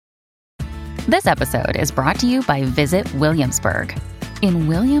This episode is brought to you by Visit Williamsburg. In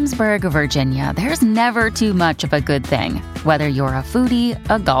Williamsburg, Virginia, there's never too much of a good thing. Whether you're a foodie,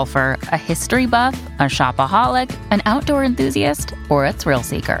 a golfer, a history buff, a shopaholic, an outdoor enthusiast, or a thrill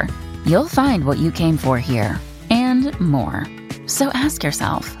seeker, you'll find what you came for here and more. So ask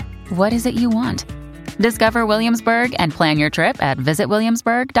yourself, what is it you want? Discover Williamsburg and plan your trip at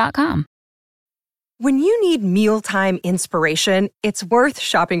visitwilliamsburg.com. When you need mealtime inspiration, it's worth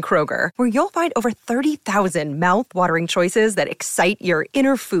shopping Kroger, where you'll find over 30,000 mouth-watering choices that excite your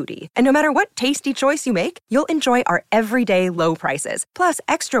inner foodie. And no matter what tasty choice you make, you'll enjoy our everyday low prices, plus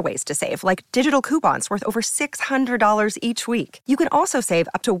extra ways to save, like digital coupons worth over $600 each week. You can also save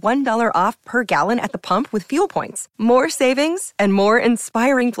up to $1 off per gallon at the pump with fuel points. More savings and more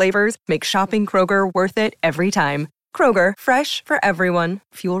inspiring flavors make shopping Kroger worth it every time. Kroger, fresh for everyone.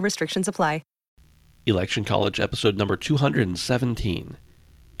 Fuel restrictions apply. Election College episode number 217,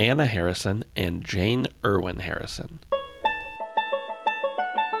 Anna Harrison and Jane Irwin Harrison.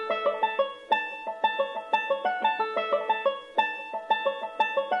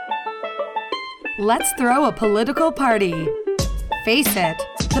 Let's throw a political party. Face it,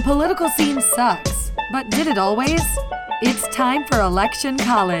 the political scene sucks, but did it always? It's time for Election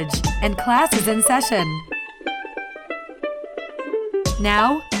College, and class is in session.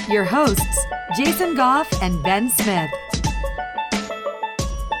 Now, your hosts, Jason Goff and Ben Smith.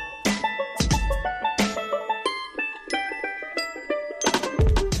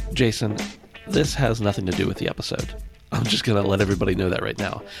 Jason, this has nothing to do with the episode. I'm just going to let everybody know that right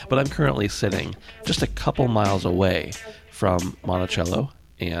now. But I'm currently sitting just a couple miles away from Monticello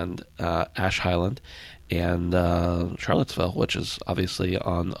and Ash Highland and Charlottesville, which is obviously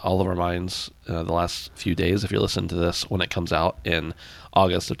on all of our minds the last few days, if you're listening to this when it comes out in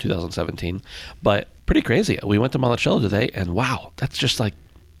August of 2017. But pretty crazy. We went to Monticello today, and wow, that's just like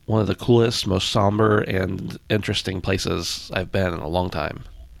one of the coolest, most somber and interesting places I've been in a long time.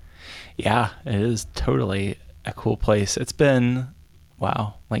 Yeah, it is totally a cool place. It's been,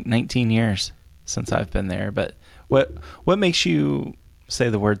 wow, like 19 years since I've been there. But what makes you say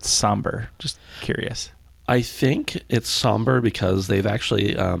the word somber? Just curious. I think it's somber because they've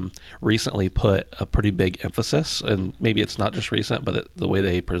actually recently put a pretty big emphasis, and maybe it's not just recent, but the way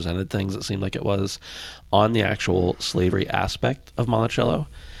they presented things, it seemed like it was on the actual slavery aspect of Monticello.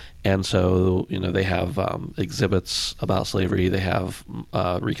 And so, they have exhibits about slavery. They have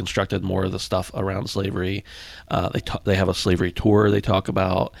reconstructed more of the stuff around slavery. They have a slavery tour they talk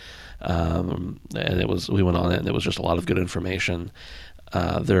about, and we went on it, and it was just a lot of good information.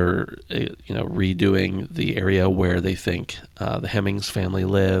 They're redoing the area where they think the Hemmings family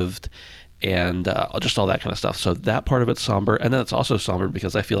lived, and just all that kind of stuff. So that part of it's somber, and then it's also somber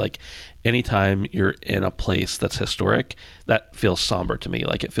because I feel like anytime you're in a place that's historic, that feels somber to me.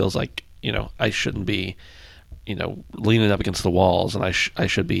 Like it feels like I shouldn't be leaning up against the walls, and I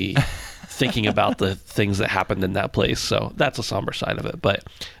should be thinking about the things that happened in that place. So that's a somber side of it. But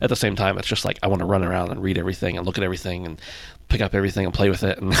at the same time, it's just like I want to run around and read everything and look at everything and pick up everything and play with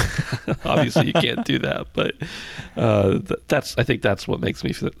it. And obviously you can't do that. But I think that's what makes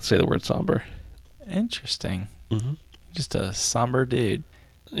me say the word somber. Interesting. Mm-hmm. Just a somber dude.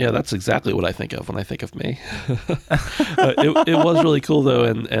 Yeah, that's exactly what I think of when I think of me. It was really cool, though,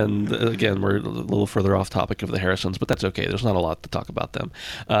 and again, we're a little further off topic of the Harrisons, but that's okay. There's not a lot to talk about them.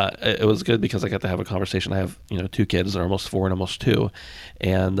 It was good because I got to have a conversation. I have, 2 kids. They're almost 4 and almost 2,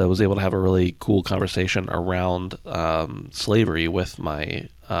 and I was able to have a really cool conversation around slavery with my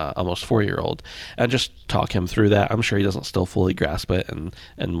almost 4-year-old, and just talk him through that. I'm sure he doesn't still fully grasp it, and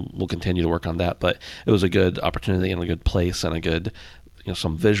we'll continue to work on that, but it was a good opportunity and a good place and a good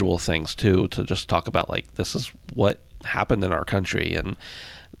some visual things too, to just talk about like, this is what happened in our country and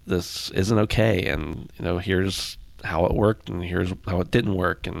this isn't okay. And, here's how it worked and here's how it didn't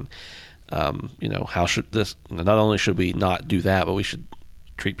work. And, how should this, not only should we not do that, but we should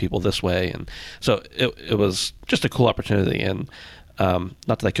treat people this way. And so it was just a cool opportunity. And,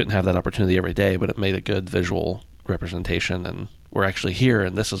 not that I couldn't have that opportunity every day, but it made a good visual representation, and we're actually here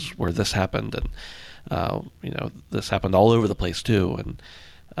and this is where this happened. And, this happened all over the place too. And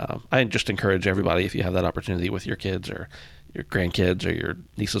I just encourage everybody, if you have that opportunity with your kids or your grandkids or your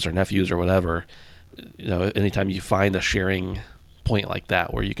nieces or nephews or whatever, anytime you find a sharing point like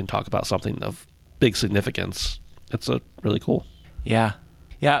that where you can talk about something of big significance, it's really cool. Yeah.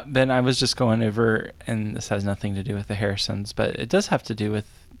 Yeah, Ben, I was just going over, and this has nothing to do with the Harrisons, but it does have to do with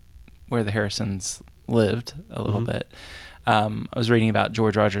where the Harrisons lived a little bit. I was reading about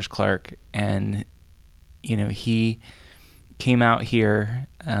George Rogers Clark, and he came out here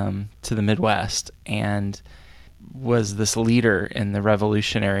to the Midwest and was this leader in the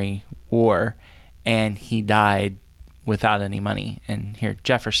Revolutionary war, and he died without any money. And here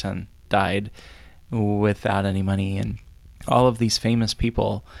Jefferson died without any money, and all of these famous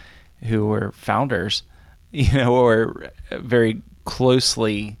people who were founders, or very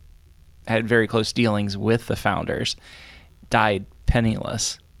closely had very close dealings with the founders, died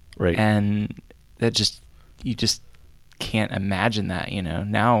penniless. Right. And you just can't imagine that.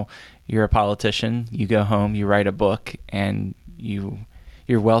 Now you're a politician, you go home, you write a book, and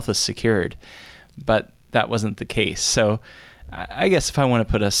your wealth is secured. But that wasn't the case. So I guess if I want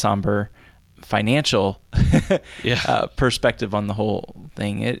to put a somber financial perspective on the whole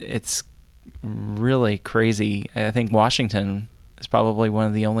thing, it's really crazy. I think Washington is probably one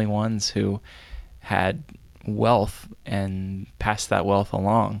of the only ones who had wealth and passed that wealth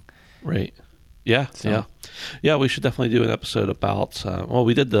along. Right. Yeah. So. Yeah. We should definitely do an episode about,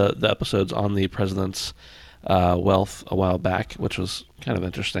 we did the episodes on the president's wealth a while back, which was kind of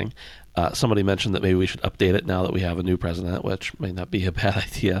interesting. Somebody mentioned that maybe we should update it now that we have a new president, which may not be a bad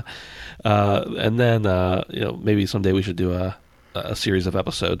idea. And then, maybe someday we should do a series of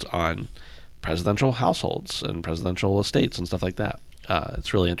episodes on presidential households and presidential estates and stuff like that.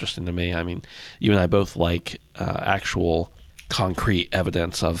 It's really interesting to me. I mean, you and I both like actual concrete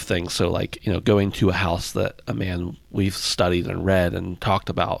evidence of things. So like, going to a house that a man we've studied and read and talked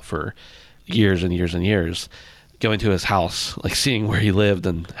about for years and years and years, going to his house, like seeing where he lived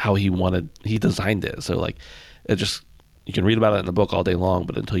and how he designed it. So like, you can read about it in the book all day long,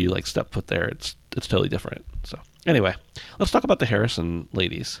 but until you like step foot there, it's totally different. So anyway, let's talk about the Harrison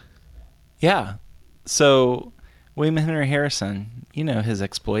ladies. Yeah. So William Henry Harrison, his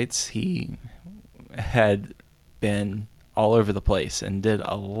exploits. He had been all over the place and did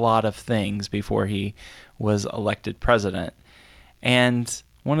a lot of things before he was elected president. And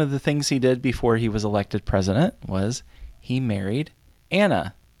one of the things he did before he was elected president was he married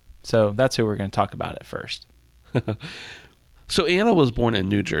Anna. So that's who we're going to talk about at first. So Anna was born in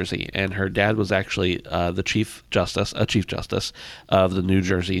New Jersey, and her dad was actually the chief justice of the New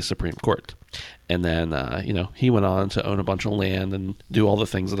Jersey Supreme Court. And then, he went on to own a bunch of land and do all the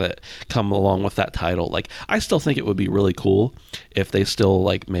things that come along with that title. Like, I still think it would be really cool if they still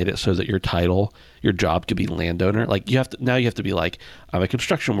like made it so that your job could be landowner. Like you have to be like, I'm a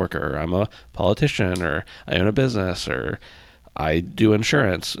construction worker, or I'm a politician, or I own a business, or I do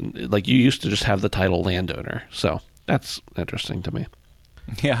insurance. Like you used to just have the title landowner. So that's interesting to me.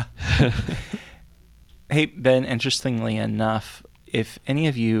 Yeah. Hey, Ben, interestingly enough, if any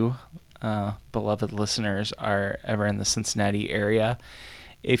of you beloved listeners are ever in the Cincinnati area,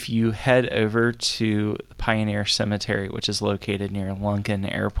 if you head over to Pioneer Cemetery, which is located near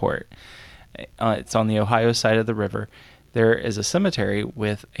Lunken Airport, it's on the Ohio side of the river, there is a cemetery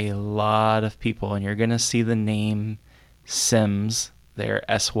with a lot of people, and you're going to see the name Symmes there,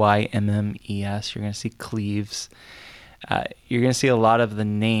 Symmes. You're going to see Cleves. You're going to see a lot of the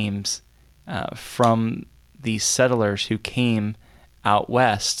names from these settlers who came out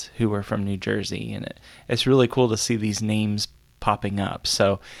west who were from New Jersey, and it's really cool to see these names popping up.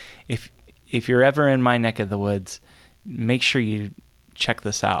 So if you're ever in my neck of the woods, make sure you check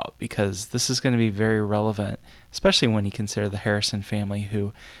this out, because this is going to be very relevant, especially when you consider the Harrison family,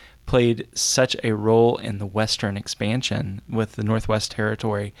 who played such a role in the Western expansion with the Northwest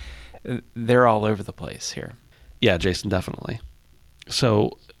Territory. They're all over the place here. Yeah, Jason, definitely.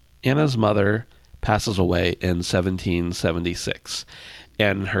 So Anna's mother passes away in 1776,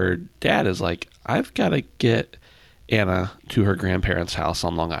 and her dad is like, I've got to get Anna to her grandparents' house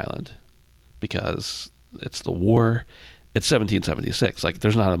on Long Island because it's the war. It's 1776. Like,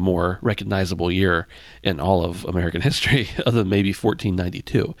 there's not a more recognizable year in all of American history other than maybe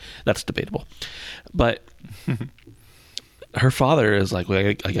 1492. That's debatable. But her father is like, well,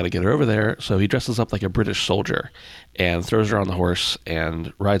 I got to get her over there. So he dresses up like a British soldier and throws her on the horse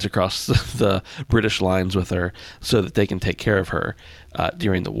and rides across the British lines with her so that they can take care of her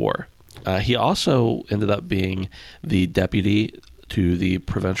during the war. He also ended up being the deputy to the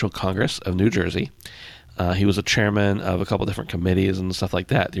Provincial Congress of New Jersey. He was a chairman of a couple different committees and stuff like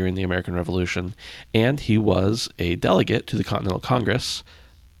that during the American Revolution. And he was a delegate to the Continental Congress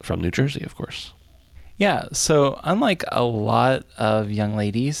from New Jersey, of course. Yeah, so unlike a lot of young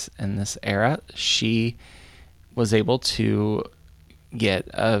ladies in this era, she was able to get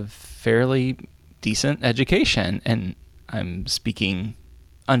a fairly decent education. And I'm speaking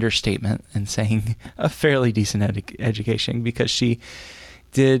understatement and saying a fairly decent education, because she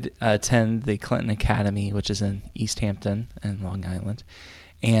did attend the Clinton Academy, which is in East Hampton and Long Island,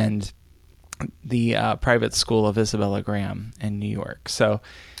 and the private school of Isabella Graham in New York. So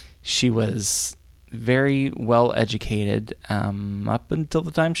she was very well educated up until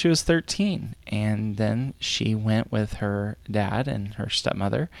the time she was 13. And then she went with her dad and her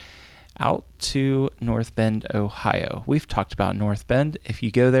stepmother out to North Bend, Ohio. We've talked about North Bend. If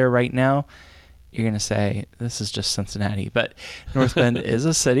you go there right now, you're going to say, this is just Cincinnati. But North Bend is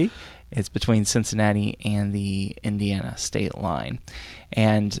a city. It's between Cincinnati and the Indiana state line.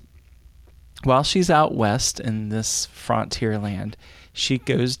 And while she's out west in this frontier land, she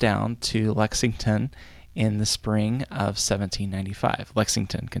goes down to Lexington in the spring of 1795.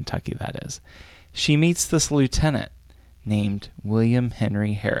 Lexington, Kentucky, that is. She meets this lieutenant named William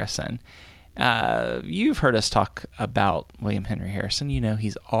Henry Harrison. You've heard us talk about William Henry Harrison. You know,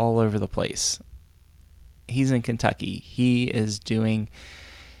 he's all over the place. He's in Kentucky. He is doing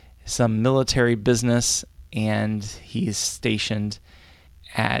some military business, and he's stationed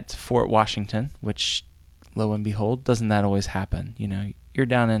at Fort Washington, which, lo and behold, doesn't that always happen? You know, you're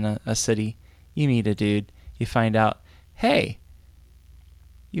down in a city, you meet a dude, you find out, hey,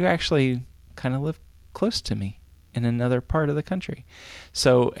 you actually kind of live close to me in another part of the country.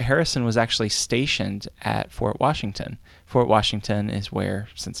 So Harrison was actually stationed at Fort Washington. Fort Washington is where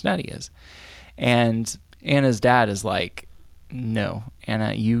Cincinnati is. And Anna's dad is like, no,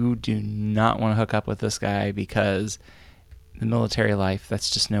 Anna, you do not want to hook up with this guy because the military life, that's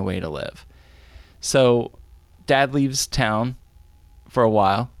just no way to live. So dad leaves town for a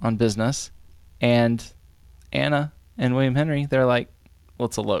while on business, and Anna and William Henry, they're like,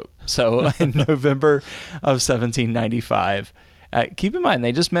 let's elope. So in November of 1795, keep in mind,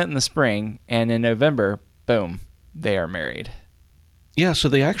 they just met in the spring, and in November, boom, they are married. Yeah, so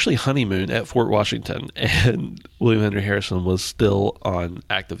they actually honeymooned at Fort Washington, and William Henry Harrison was still on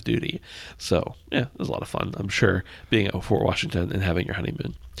active duty. So, yeah, it was a lot of fun, I'm sure, being at Fort Washington and having your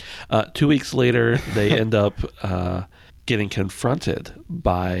honeymoon. 2 weeks later, they end up getting confronted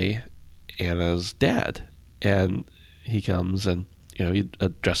by Anna's dad, and he comes and, you know, he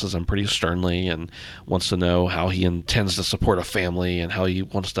addresses him pretty sternly and wants to know how he intends to support a family and how he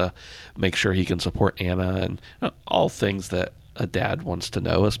wants to make sure he can support Anna, and all things that a dad wants to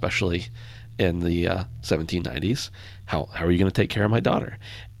know, especially in the 1790s. How are you going to take care of my daughter?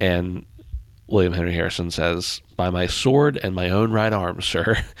 And William Henry Harrison says, by my sword and my own right arm,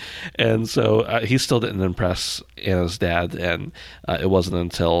 sir. And so he still didn't impress Anna's dad, and it wasn't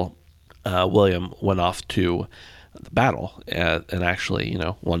until William went off to the battle and actually, you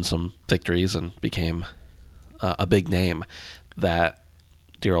know, won some victories and became a big name that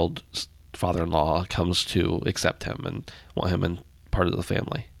dear old father-in-law comes to accept him and want him in part of the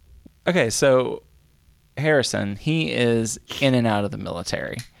family. Okay, so Harrison, he is in and out of the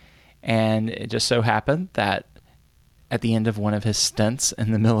military. And it just so happened that at the end of one of his stints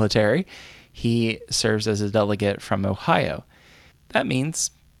in the military, he serves as a delegate from Ohio. That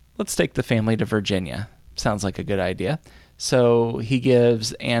means, let's take the family to Virginia. Sounds like a good idea. So he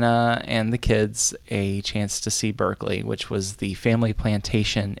gives Anna and the kids a chance to see Berkeley, which was the family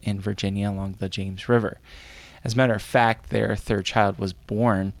plantation in Virginia along the James River. As a matter of fact, their third child was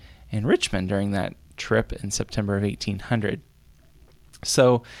born in Richmond during that trip in September of 1800.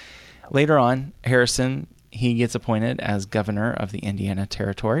 So later on, Harrison, he gets appointed as governor of the Indiana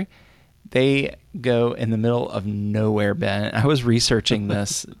Territory. They go in the middle of nowhere, Ben. I was researching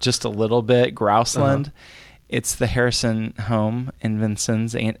this just a little bit. Grouseland. Uh-huh. It's the Harrison home in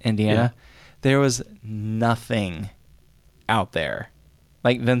Vincennes, Indiana. Yeah. There was nothing out there.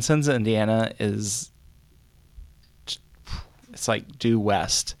 Like, Vincennes, Indiana is, it's like due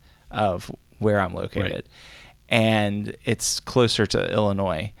west of where I'm located. Right. And it's closer to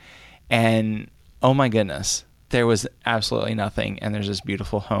Illinois. And, oh my goodness, there was absolutely nothing. And there's this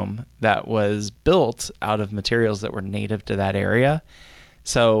beautiful home that was built out of materials that were native to that area.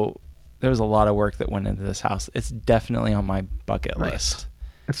 So there was a lot of work that went into this house. It's definitely on my bucket list.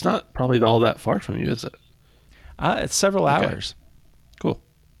 It's not probably all that far from you, is it? It's several hours. Cool.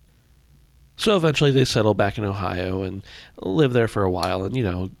 So eventually they settle back in Ohio and live there for a while. And, you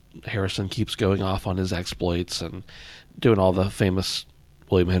know, Harrison keeps going off on his exploits and doing all the famous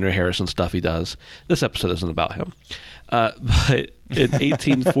William Henry Harrison stuff he does. This episode isn't about him. But in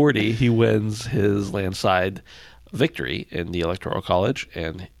 1840, he wins his landslide victory in the Electoral College,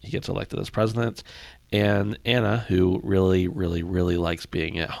 and he gets elected as president. And Anna, who really, really, really likes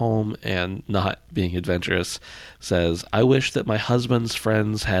being at home and not being adventurous, says, I wish that my husband's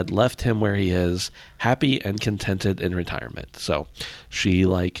friends had left him where he is, happy and contented in retirement. So she,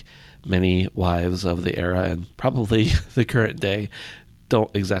 like many wives of the era and probably the current day,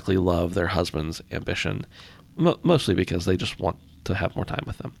 don't exactly love their husband's ambition, mostly because they just want to have more time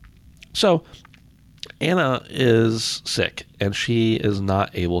with them. So Anna is sick, and she is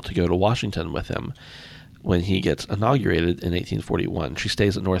not able to go to Washington with him when he gets inaugurated in 1841. She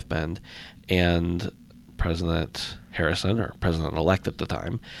stays at North Bend, and President Harrison, or president-elect at the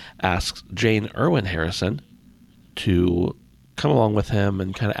time, asks Jane Irwin Harrison to come along with him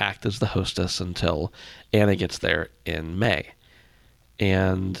and kind of act as the hostess until Anna gets there in May.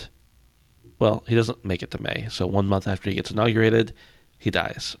 And, well, he doesn't make it to May. So 1 month after he gets inaugurated, he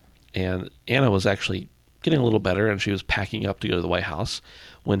dies. And Anna was actually getting a little better, and she was packing up to go to the White House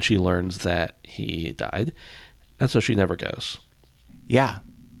when she learns that he died. And so she never goes. Yeah.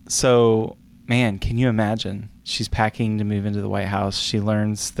 So, man, can you imagine? She's packing to move into the White House. She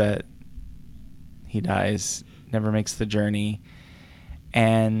learns that he dies, never makes the journey.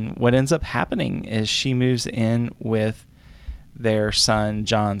 And what ends up happening is she moves in with their son,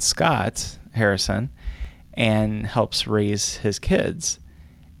 John Scott Harrison, and helps raise his kids.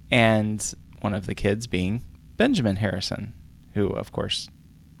 And one of the kids being Benjamin Harrison, who, of course,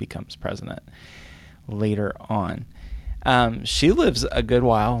 becomes president later on. She lives a good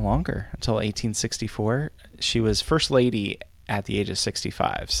while longer, until 1864. She was First Lady at the age of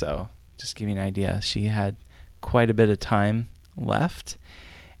 65. So just to give you an idea, she had quite a bit of time left.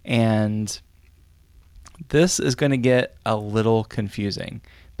 And this is going to get a little confusing.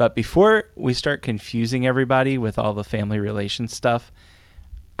 But before we start confusing everybody with all the family relations stuff,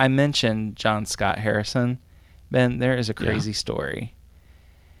 I mentioned John Scott Harrison. Ben, there is a crazy story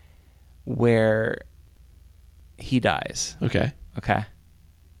where he dies. Okay. Okay.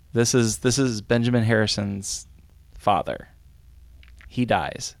 This is Benjamin Harrison's father. He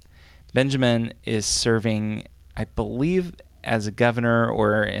dies. Benjamin is serving, I believe, as a governor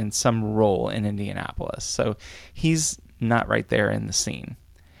or in some role in Indianapolis. So he's not right there in the scene.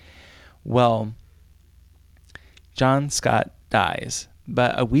 Well, John Scott dies,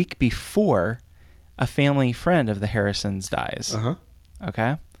 but a week before, a family friend of the Harrisons dies. Uh-huh.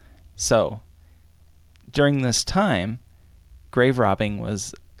 Okay? So, during this time, grave robbing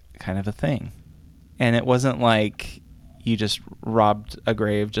was kind of a thing. And it wasn't like you just robbed a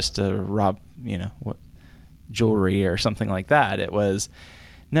grave just to rob, jewelry or something like that. It was,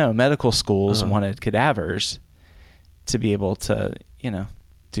 no, medical schools wanted cadavers to be able to,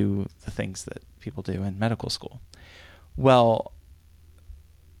 do the things that people do in medical school. Well,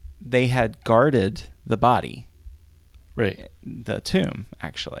 they had guarded the body. Right. The tomb,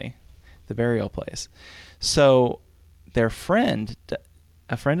 actually. The burial place. So their friend,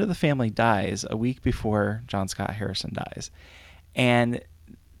 a friend of the family, dies a week before John Scott Harrison dies. And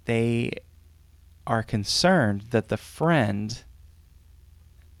they are concerned that the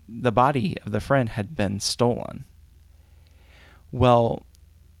body of the friend had been stolen. Well,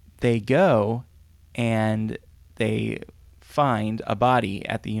 they go and they find a body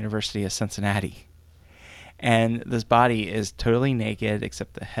at the University of Cincinnati. And this body is totally naked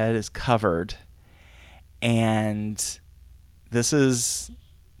except the head is covered. And this is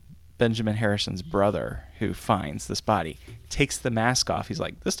Benjamin Harrison's brother who finds this body. Takes the mask off. He's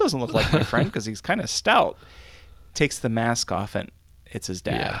like, this doesn't look like my friend because he's kind of stout. Takes the mask off and it's his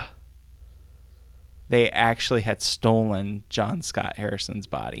dad. Yeah. They actually had stolen John Scott Harrison's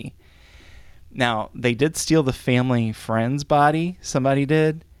body. Now, they did steal the family friend's body. Somebody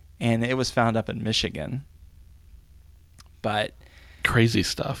did. And it was found up in Michigan. But crazy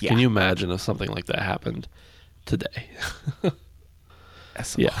stuff. Yeah. Can you imagine if something like that happened today?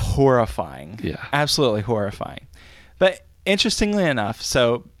 That's Yeah. horrifying. Yeah. Absolutely horrifying. But interestingly enough,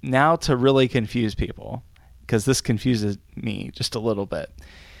 so now to really confuse people, because this confuses me just a little bit.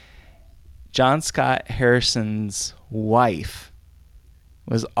 John Scott Harrison's wife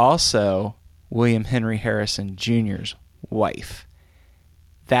was also William Henry Harrison Jr.'s wife.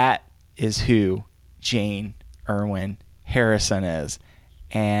 That is who Jane Irwin Harrison is.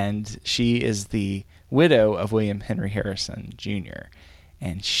 And she is the widow of William Henry Harrison Jr.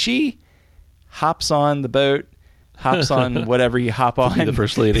 And she hops on the boat, hops on whatever you hop on. Be the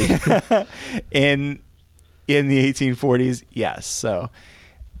first lady. in the 1840s. Yes. So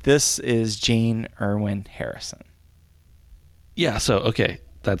this is Jane Irwin Harrison. Yeah, so okay,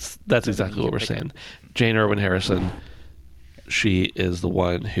 that's exactly what we're saying. Jane Irwin Harrison, she is the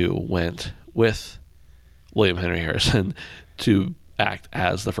one who went with William Henry Harrison to act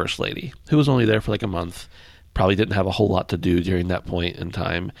as the first lady, who was only there for like a month, probably didn't have a whole lot to do during that point in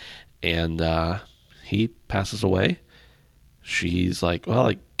time, and he passes away. She's like, well,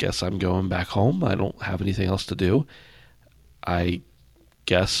 I guess I'm going back home. I don't have anything else to do. I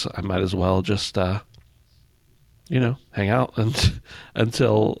guess I might as well just hang out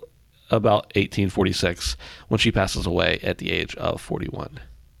until about 1846 when she passes away at the age of 41.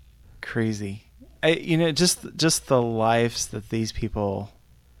 Crazy. just the lives that these people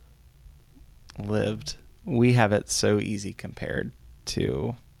lived, we have it so easy compared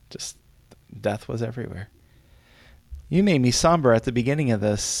to just death was everywhere. You made me somber at the beginning of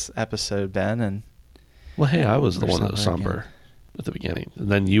this episode, Ben, and well, hey, I was the one that was somber at the beginning, and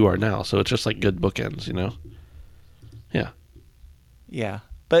then you are now, so it's just like good bookends, Yeah,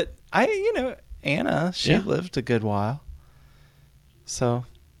 but Anna, she lived a good while, so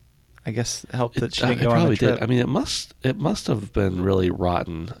I guess it helped that she didn't go on the trip. Did. I mean, it must have been really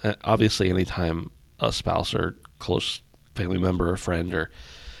rotten. Obviously, anytime a spouse or close family member or friend or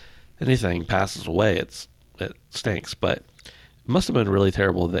anything passes away, it stinks. But it must have been really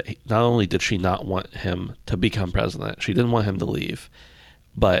terrible that not only did she not want him to become president, she didn't want him to leave,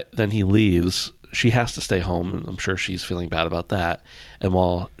 but then he leaves. She has to stay home, and I'm sure she's feeling bad about that. And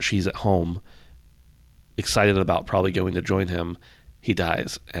while she's at home, excited about probably going to join him, he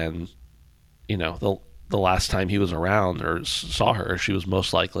dies. And, the last time he was around or saw her, she was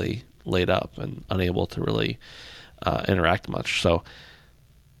most likely laid up and unable to really interact much. So,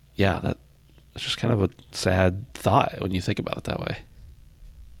 yeah, that's just kind of a sad thought when you think about it that way.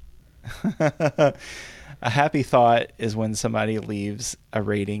 A happy thought is when somebody leaves a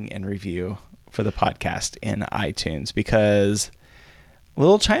rating and review for the podcast in iTunes, because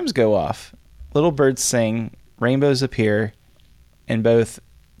little chimes go off, little birds sing, rainbows appear, and both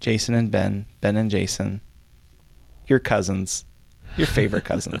Jason and Ben and Jason, your cousins, your favorite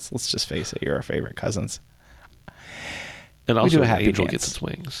cousins. Let's just face it, you're our favorite cousins. And also, we do a happy angel dance. Gets its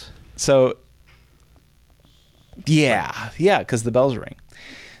wings. So, yeah, because the bells ring.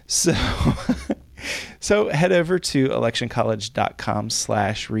 So head over to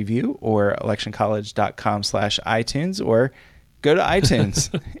electioncollege.com/review or electioncollege.com/iTunes, or go to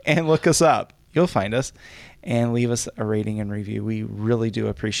iTunes and look us up. You'll find us and leave us a rating and review. We really do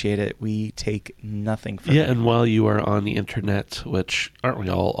appreciate it. We take nothing for it. And while you are on the internet, which aren't we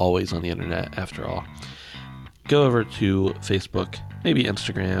all always on the internet after all, go over to Facebook, maybe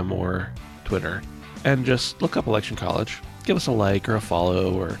Instagram or Twitter, and just look up Election College. Give us a like or a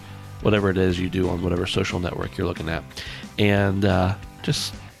follow or whatever it is you do on whatever social network you're looking at, and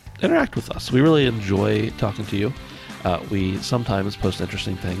just interact with us. We really enjoy talking to you. We sometimes post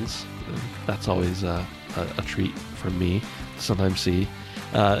interesting things. That's always a treat for me to sometimes see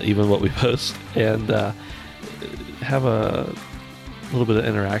even what we post, and have a little bit of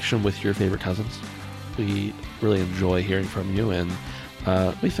interaction with your favorite cousins. We really enjoy hearing from you, and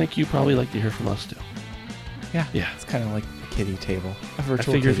we think you probably like to hear from us too. Yeah. It's kind of like a kiddie table. I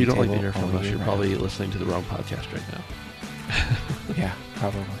figure if you don't like to hear from us, you're probably listening to the wrong podcast right now. Yeah,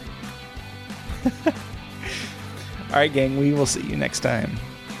 probably. All right, gang, we will see you next time.